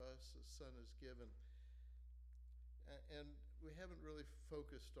Son is given. And we haven't really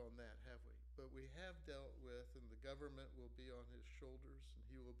focused on that, have we? But we have dealt with, and the government will be on his shoulders, and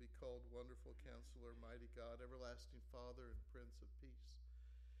he will be called Wonderful Counselor, Mighty God, Everlasting Father, and Prince of Peace.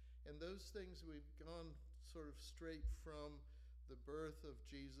 And those things we've gone sort of straight from the birth of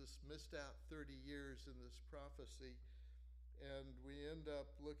Jesus, missed out 30 years in this prophecy, and we end up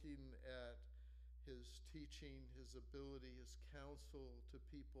looking at his teaching, his ability, his counsel to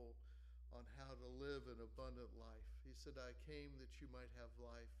people on how to live an abundant life. He said, I came that you might have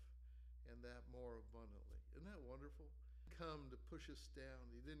life, and that more abundantly. Isn't that wonderful? He didn't come to push us down.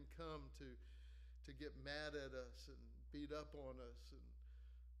 He didn't come to get mad at us and beat up on us. And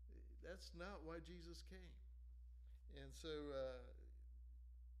that's not why Jesus came. And so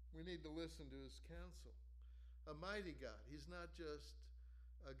we need to listen to his counsel. A mighty God. He's not just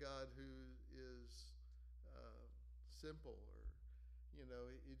a God who is simple, or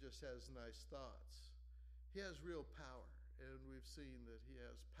he just has nice thoughts. He has real power, and we've seen that he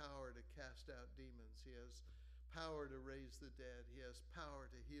has power to cast out demons. He has power to raise the dead. He has power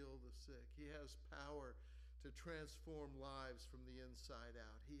to heal the sick. He has power to transform lives from the inside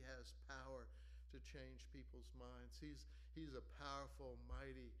out. He has power to change people's minds. He's a powerful,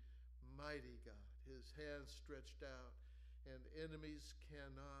 mighty, mighty God. His hands stretched out, and enemies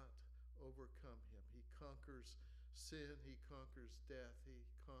cannot overcome him. He conquers sin, he conquers death, he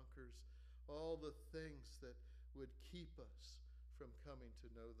conquers all the things that would keep us from coming to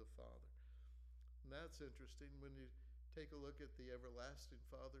know the Father. And that's interesting. When you take a look at the everlasting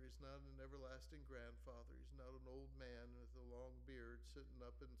Father, he's not an everlasting grandfather. He's not an old man with a long beard sitting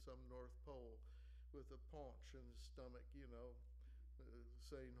up in some North Pole with a paunch in his stomach,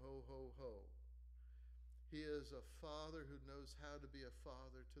 saying ho, ho, ho. He is a father who knows how to be a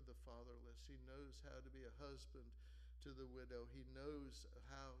father to the fatherless. He knows how to be a husband to the widow. He knows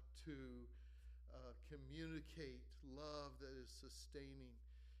how to communicate love that is sustaining.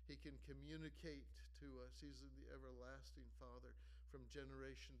 He can communicate to us. He's the everlasting Father. From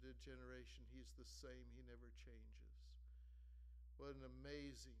generation to generation, he's the same. He never changes. What an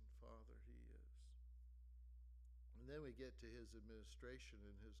amazing Father he is. And then we get to his administration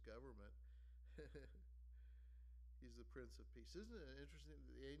and his government. He's the Prince of Peace. Isn't it interesting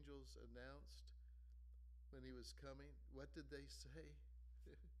that the angels announced when he was coming? What did they say?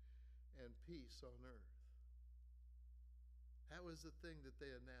 And peace on earth. That was the thing that they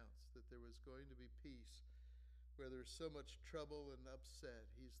announced, that there was going to be peace. Where there's so much trouble and upset,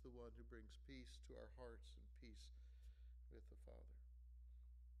 he's the one who brings peace to our hearts and peace with the Father.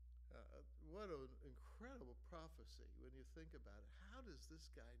 What an incredible prophecy when you think about it. How does this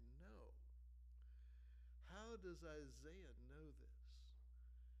guy know? How does Isaiah know this?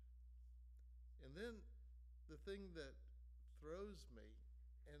 And then the thing that throws me,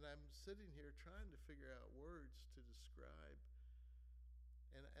 and I'm sitting here trying to figure out words to describe,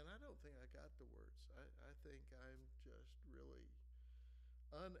 and I don't think I got the words. I think I'm just really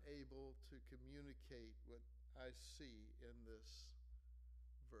unable to communicate what I see in this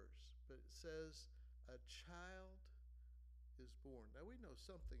verse. But it says, a child is born. Now we know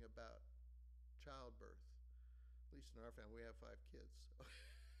something about childbirth. At least in our family, we have 5 kids.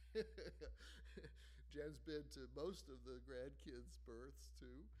 Jen's been to most of the grandkids' births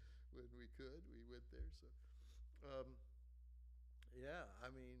too. When we could, we went there. So, yeah,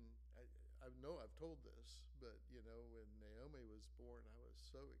 I mean, I know I've told this, but when Naomi was born, I was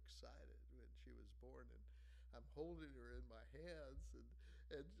so excited when she was born, and I'm holding her in my hands,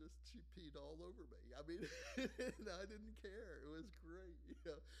 and just she peed all over me. I mean, and I didn't care. It was great,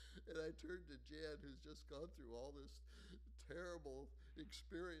 And I turned to Jan, who's just gone through all this terrible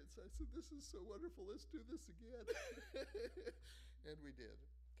experience. I said, "This is so wonderful. Let's do this again," and we did.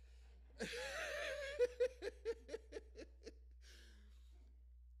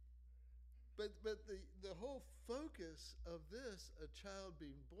 But the whole focus of this, a child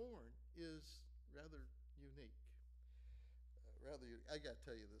being born, is rather unique. I got to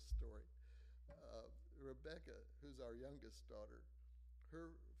tell you this story. Rebecca, who's our youngest daughter,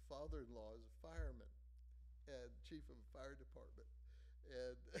 her father-in-law is a fireman and chief of a fire department.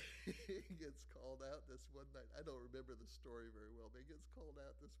 And he gets called out this one night. I don't remember the story very well, but he gets called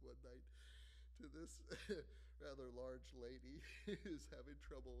out this one night to this rather large lady who's having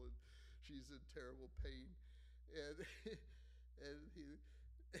trouble, and she's in terrible pain. And he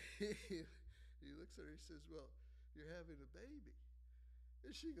looks at her and he says, "Well, you're having a baby."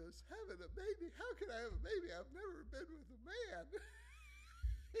 And she goes, "Having a baby? How can I have a baby? I've never been with a man."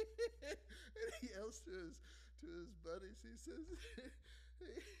 And he yells to his buddies. He says,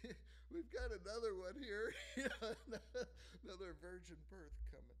 "Hey, we've got another one here, another virgin birth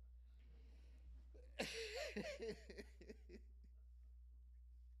coming."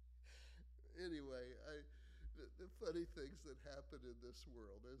 Anyway, the funny things that happen in this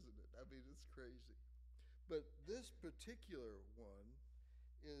world, isn't it? I mean, it's crazy. But this particular one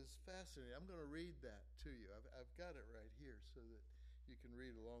is fascinating. I'm going to read that to you. I've got it right here so that you can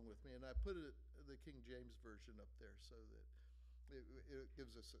read along with me. And I put it, the King James Version, up there so that it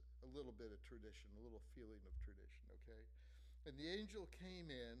gives us a little bit of tradition, a little feeling of tradition, okay? And the angel came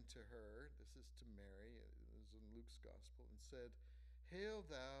in to her, this is to Mary, it is in Luke's gospel, and said, "Hail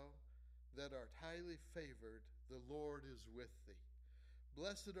thou that art highly favored, the Lord is with thee.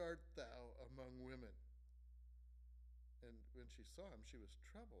 Blessed art thou among women." And when she saw him, she was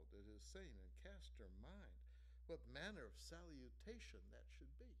troubled at his saying, and cast her mind what manner of salutation that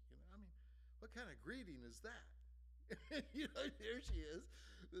should be. I mean, what kind of greeting is that? Here she is,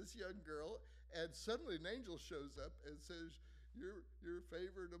 this young girl, and suddenly an angel shows up and says, you're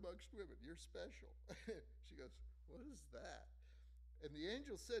favored amongst women. You're special. She goes, "What is that?" And the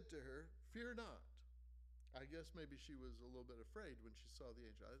angel said to her, "Fear not." I guess maybe she was a little bit afraid when she saw the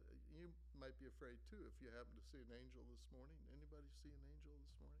angel. You might be afraid too if you happen to see an angel this morning. Anybody see an angel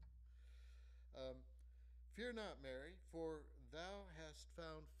this morning? "Fear not, Mary, for thou hast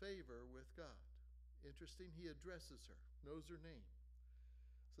found favor with God." Interesting, he addresses her, knows her name.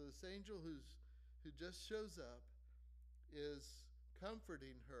 So this angel who just shows up is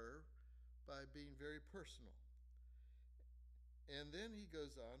comforting her by being very personal. And then he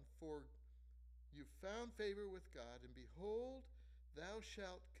goes on, "For you found favor with God, and behold, thou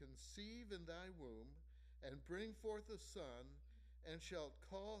shalt conceive in thy womb, and bring forth a son, and shalt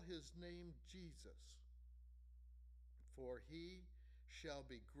call his name Jesus. For he shall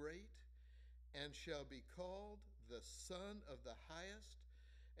be great, and shall be called the Son of the Highest,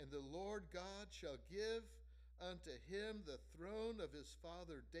 and the Lord God shall give unto him the throne of his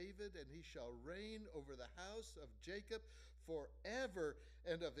father David, and he shall reign over the house of Jacob forever,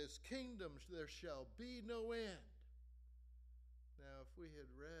 and of his kingdom there shall be no end." Now, if we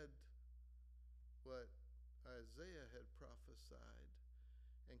had read what Isaiah had prophesied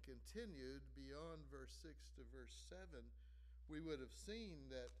and continued beyond verse 6 to verse 7, we would have seen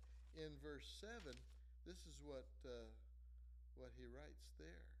that in verse 7, this is what he writes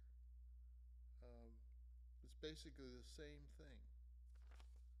there. It's basically the same thing.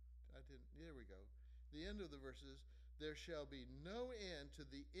 There we go. The end of the verse is, "There shall be no end to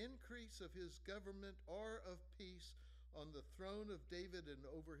the increase of his government or of peace on the throne of David and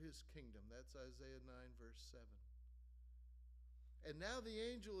over his kingdom." That's Isaiah 9, verse 7. And now the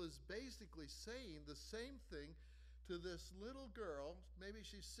angel is basically saying the same thing to this little girl. Maybe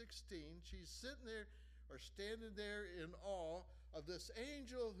she's 16. She's sitting there or standing there in awe of this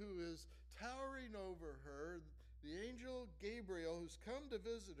angel who is towering over her, the angel Gabriel, who's come to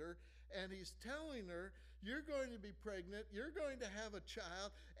visit her, and he's telling her, "You're going to be pregnant, you're going to have a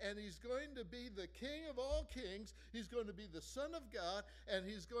child, and he's going to be the King of all kings, he's going to be the Son of God, and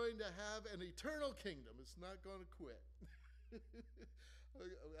he's going to have an eternal kingdom. It's not going to quit."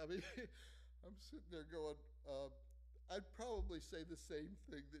 I mean, I'm sitting there going, I'd probably say the same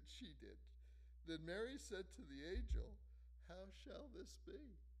thing that she did. Then Mary said to the angel, "How shall this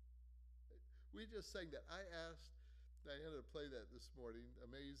be?" We just sang that. I asked Diana to play that this morning,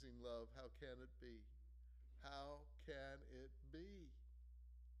 "Amazing Love, How Can It Be?" How can it be?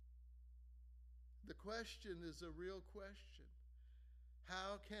 The question is a real question.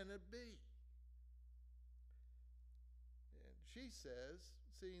 How can it be? And she says,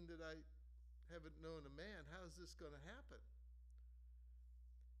 "Seeing that I haven't known a man, how is this going to happen?"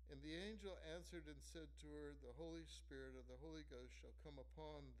 And the angel answered and said to her, "The Holy Spirit of the Holy Ghost shall come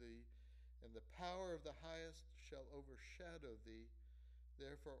upon thee, and the power of the Highest shall overshadow thee.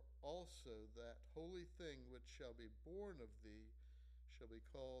 Therefore also that holy thing which shall be born of thee shall be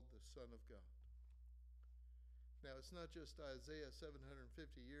called the Son of God." Now, it's not just Isaiah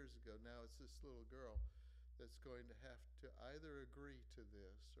 750 years ago. Now it's this little girl that's going to have to either agree to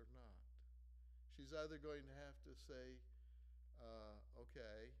this or not. She's either going to have to say,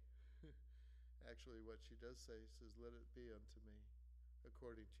 okay. Actually, what she does say says, "Let it be unto me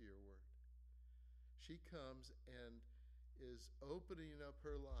according to your word." She comes and is opening up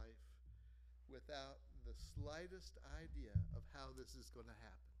her life without the slightest idea of how this is going to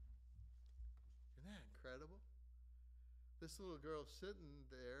happen. Isn't that incredible? This little girl sitting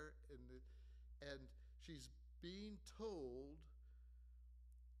there, and she's being told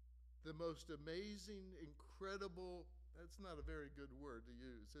the most amazing, incredible, that's not a very good word to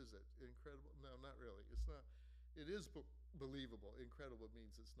use, is it? Incredible? No, not really. It's not. It is believable. Incredible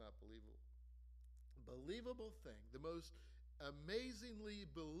means it's not believable. Believable thing, the most amazingly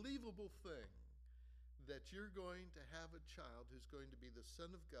believable thing that you're going to have a child who's going to be the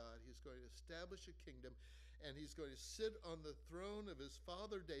Son of God. He's going to establish a kingdom, and he's going to sit on the throne of his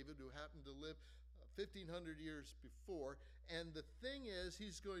father David, who happened to live 1,500 years before. And the thing is,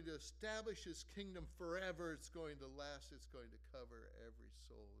 he's going to establish his kingdom forever. It's going to last. It's going to cover every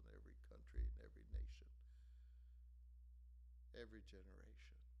soul in every country and every nation, every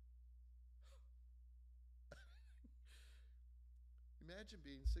generation. Imagine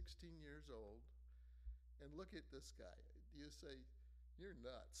being 16 years old and look at this guy. You say, you're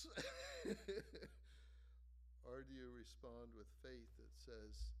nuts. Or do you respond with faith that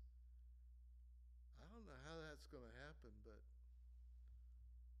says, I don't know how that's going to happen, but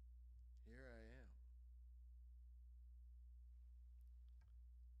here I am.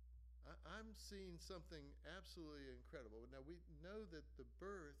 I'm seeing something absolutely incredible. Now, we know that the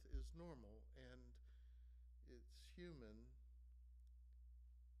birth is normal and it's human,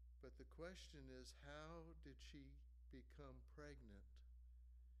 but the question is, how did she become pregnant?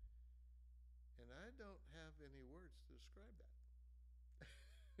 And I don't have any words to describe that.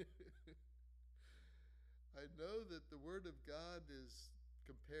 I know that the Word of God is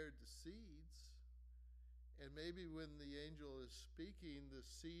compared to seeds, and maybe when the angel is speaking, the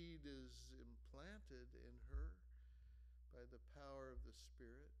seed is implanted in her by the power of the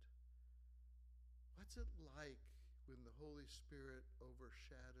Spirit. What's it like when the Holy Spirit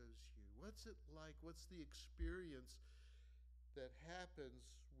overshadows you? What's it like? What's the experience that happens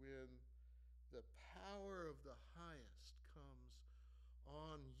when the power of the highest comes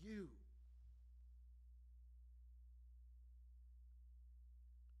on you?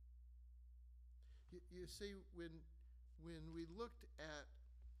 You see, when we looked at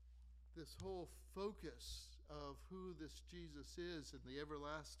this whole focus of who this Jesus is and the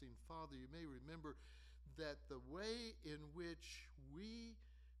everlasting Father, you may remember that the way in which we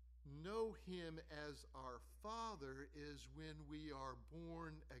know him as our Father is when we are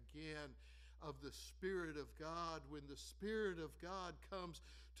born again of the Spirit of God. When the Spirit of God comes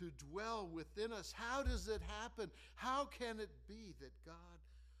to dwell within us, how does it happen? How can it be that God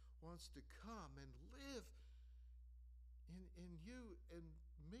wants to come and live in you and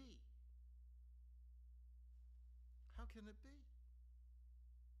me? How can it be?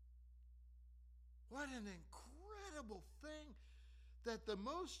 What an incredible thing that the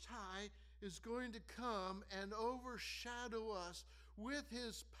Most High is going to come and overshadow us with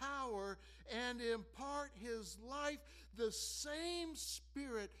his power and impart his life. The same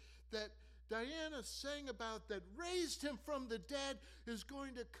Spirit that Diana sang about that raised him from the dead is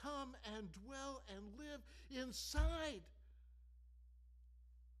going to come and dwell and live inside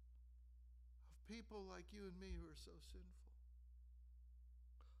of people like you and me who are so sinful.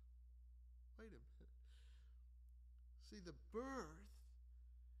 Wait a minute. See, the birth,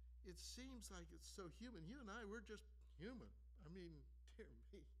 it seems like it's so human. You and I, we're just human. I mean, dear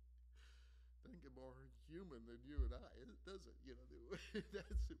me, doesn't get more human than you and I, does it? You know,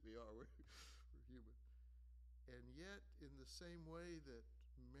 that's who we are. We're human. And yet, in the same way that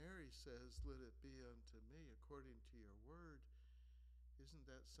Mary says, let it be unto me according to your word, isn't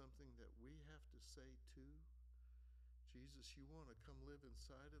that something that we have to say too? Jesus, you want to come live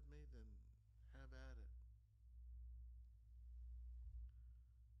inside of me? Then have at it.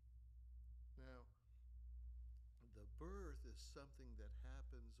 Now, the birth is something that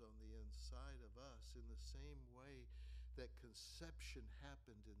happens on the inside of us in the same way that conception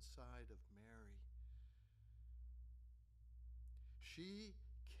happened inside of Mary. She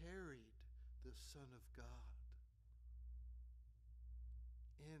carried the Son of God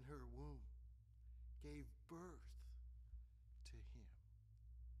in her womb, gave birth to him,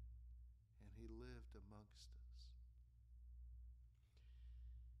 and he lived amongst us.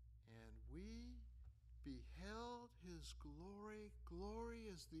 And we beheld his glory. Glory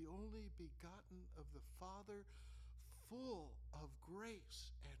is the only begotten of the Father, full of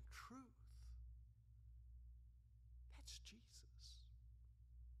grace and truth. That's Jesus.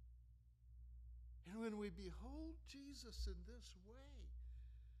 And when we behold Jesus in this way,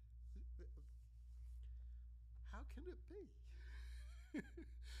 how can it be?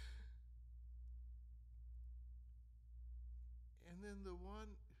 And then the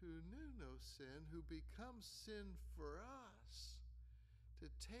one who knew no sin, who becomes sin for us, to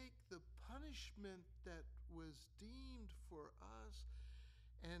take the punishment that was deemed for us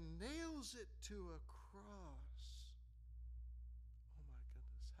and nails it to a cross. Oh my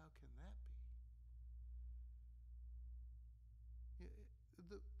goodness, how can that be?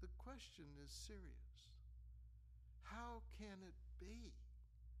 The question is serious. How can it be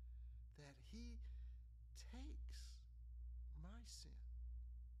that he takes my sin,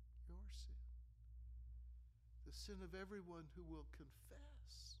 your sin, the sin of everyone who will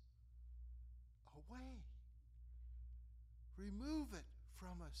confess away. Remove it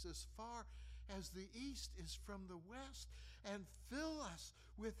from us as far as the east is from the west, and fill us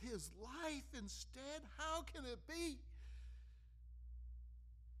with his life instead. How can it be?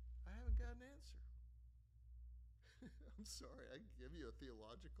 I haven't got an answer. I'm sorry, I can give you a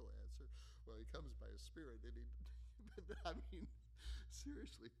theological answer. Well, he comes by his Spirit, and but I mean,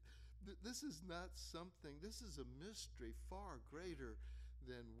 seriously, this is not something, this is a mystery far greater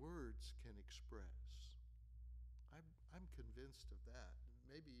than words can express. I'm convinced of that.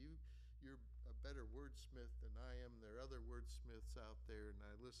 Maybe you're a better wordsmith than I am. There are other wordsmiths out there, and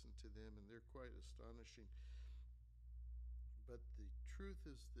I listen to them, and they're quite astonishing. But the truth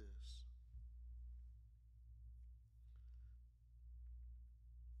is this: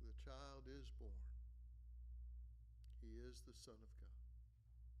 the child is born. He is the Son of God.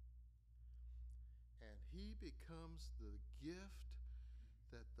 And he becomes the gift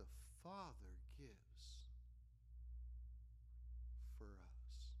that the Father gives for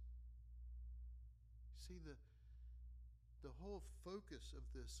us. See, the whole focus of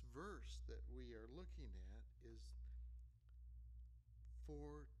this verse that we are looking at is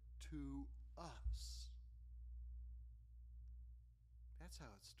for to us. That's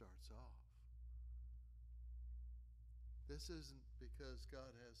how it starts off. This isn't because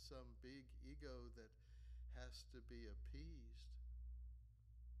God has some big ego that has to be appeased.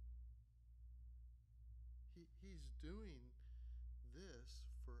 He's doing this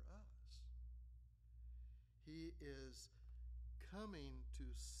for us. He is coming to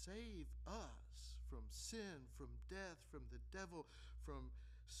save us from sin, from death, from the devil, from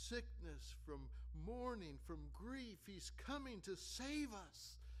sickness, from mourning, from grief. He's coming to save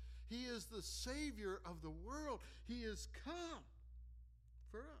us. He is the Savior of the world. He is come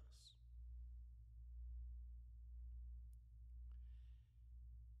for us.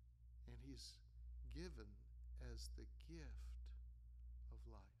 And he's given as the gift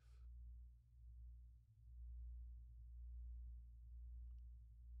of life.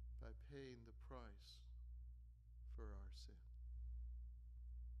 By paying the price for our sin.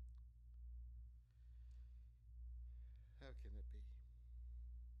 How can it be?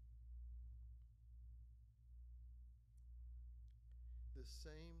 The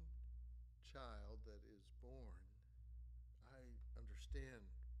same child that is born, I understand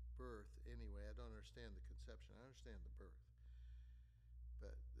birth anyway. I don't understand the conception. I understand the birth.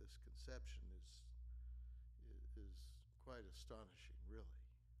 But this conception is quite astonishing, really.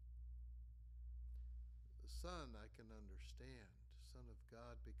 The Son I can understand. Son of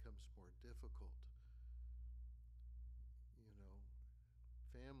God becomes more difficult. You know,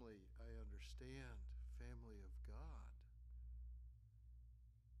 family I understand. Family of God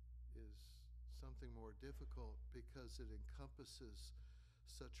is something more difficult because it encompasses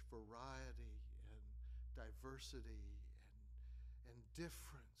such variety and diversity and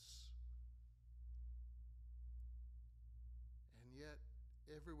difference. And yet,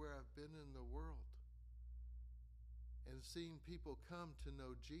 everywhere I've been in the world and seen people come to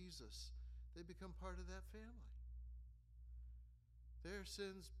know Jesus, they become part of that family. Their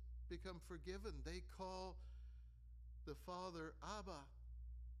sins become forgiven. They call the Father Abba,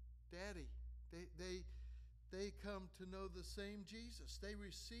 Daddy. They come to know the same Jesus. They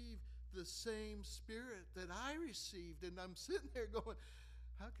receive the same Spirit that I received. And I'm sitting there going,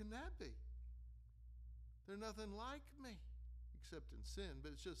 how can that be? They're nothing like me, except in sin.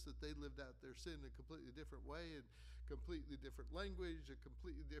 But it's just that they lived out their sin in a completely different way, and completely different language, a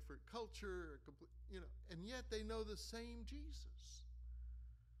completely different culture, and yet they know the same Jesus.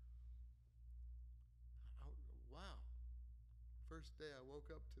 Wow. First day I woke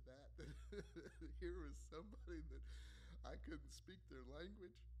up to that here was somebody that I couldn't speak their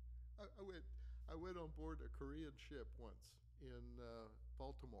language. I went on board a Korean ship once in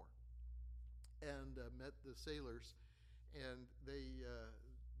Baltimore and met the sailors, and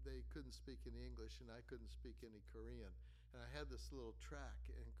they couldn't speak any English, and I couldn't speak any Korean. And I had this little track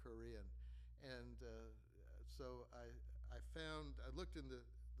in Korean, and so I looked in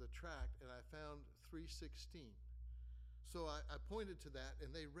the track, and I found 3:16. So I pointed to that,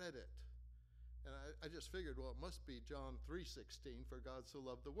 and they read it. And I just figured, well, it must be John 3:16, for God so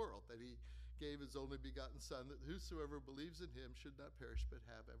loved the world, that he gave his only begotten Son, that whosoever believes in him should not perish but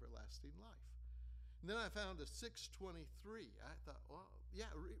have everlasting life. And then I found a 6:23. I thought, well,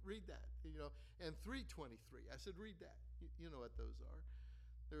 yeah, read that. And 3:23. I said, read that. You know what those are.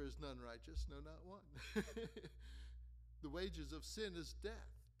 There is none righteous, no, not one. The wages of sin is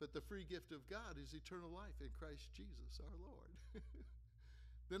death, but the free gift of God is eternal life in Christ Jesus our Lord.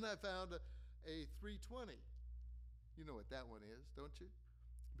 Then I found a 3:20. You know what that one is, don't you?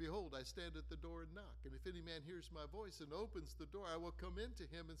 Behold, I stand at the door and knock, and if any man hears my voice and opens the door, I will come into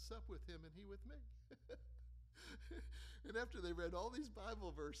him and sup with him and he with me. And after they read all these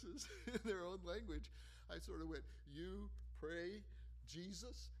Bible verses in their own language, I sort of went, you pray,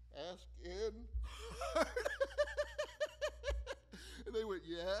 Jesus, ask in heart. And they went,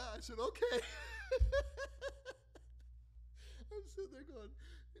 yeah. I said, okay. I'm sitting there going,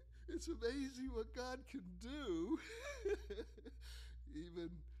 it's amazing what God can do, even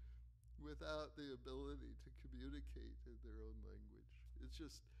without the ability to communicate in their own language. It's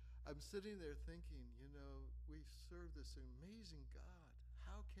just, I'm sitting there thinking, we serve this amazing God.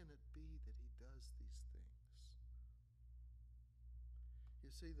 How can it be that he does these things?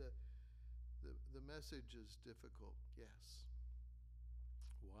 You see, the message is difficult, yes.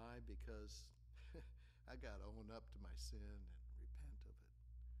 Why? Because I got to own up to my sin and repent of it.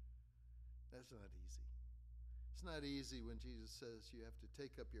 That's not easy. It's not easy when Jesus says you have to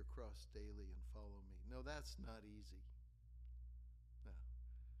take up your cross daily and follow me. No, that's not easy. No.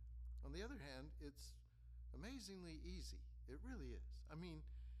 On the other hand, it's amazingly easy. It really is. I mean,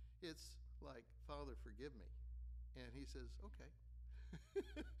 it's like, Father, forgive me. And he says, okay.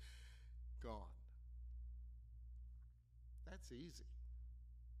 Gone. That's easy.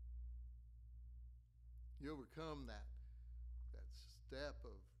 You overcome that step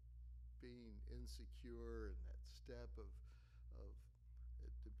of being insecure and that step of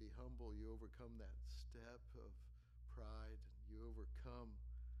to be humble. You overcome that step of pride, and you overcome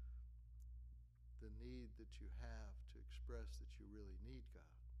the need that you have to express that you really need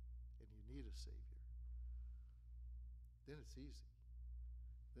God and you need a Savior. Then it's easy.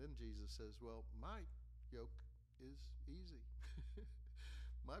 Then Jesus says, well, my yoke is easy.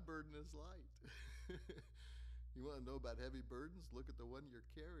 My burden is light. You want to know about heavy burdens? Look at the one you're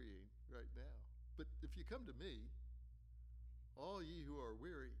carrying right now. But if you come to me, all ye who are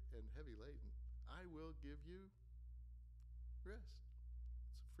weary and heavy laden, I will give you rest.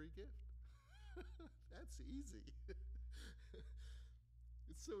 It's a free gift. That's easy.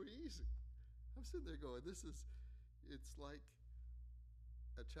 It's so easy. I'm sitting there going, it's like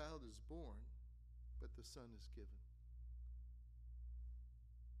a child is born, but the Son is given.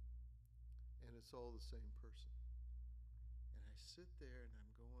 And it's all the same person. And I sit there and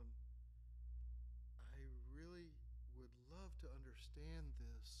I'm going, I really would love to understand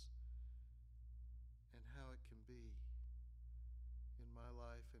this and how it can be in my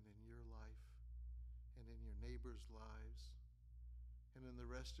life and in your life and in your neighbors' lives and in the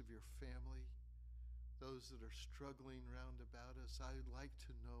rest of your family, those that are struggling round about us. I'd like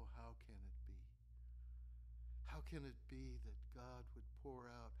to know, how can it be? How can it be that God would pour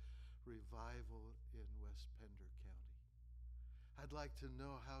out revival in West Pender County? I'd like to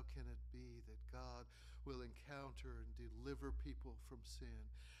know, how can it be that God will encounter and deliver people from sin?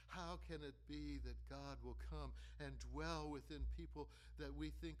 How can it be that God will come and dwell within people that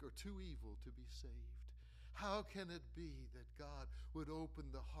we think are too evil to be saved? How can it be that God would open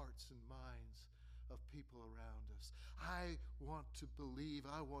the hearts and minds of people around us? I want to believe.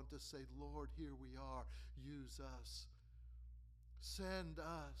 I want to say, Lord, here we are. Use us. Send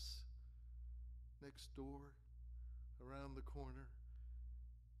us. Next door, around the corner.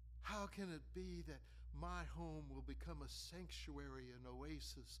 How can it be that my home will become a sanctuary, an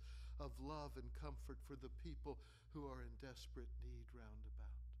oasis of love and comfort for the people who are in desperate need round about?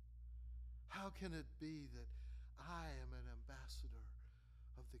 How can it be that I am an ambassador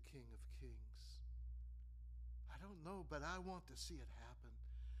of the King of Kings? I don't know, but I want to see it happen.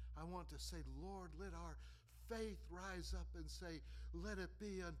 I want to say, Lord, let our faith rise up and say, let it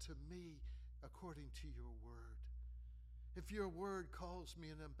be unto me according to your word. If your word calls me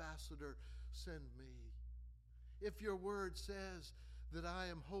an ambassador, send me. If your word says that I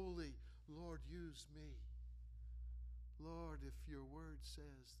am holy, Lord, use me. Lord, if your word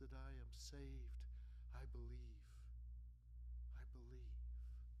says that I am saved, I believe. I believe.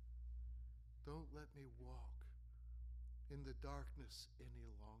 Don't let me walk in the darkness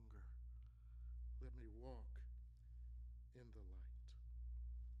any longer. Let me walk in the light.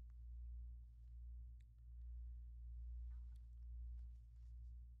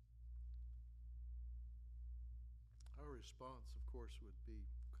 Our response, of course, would be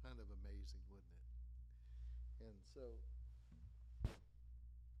kind of amazing, wouldn't it? And so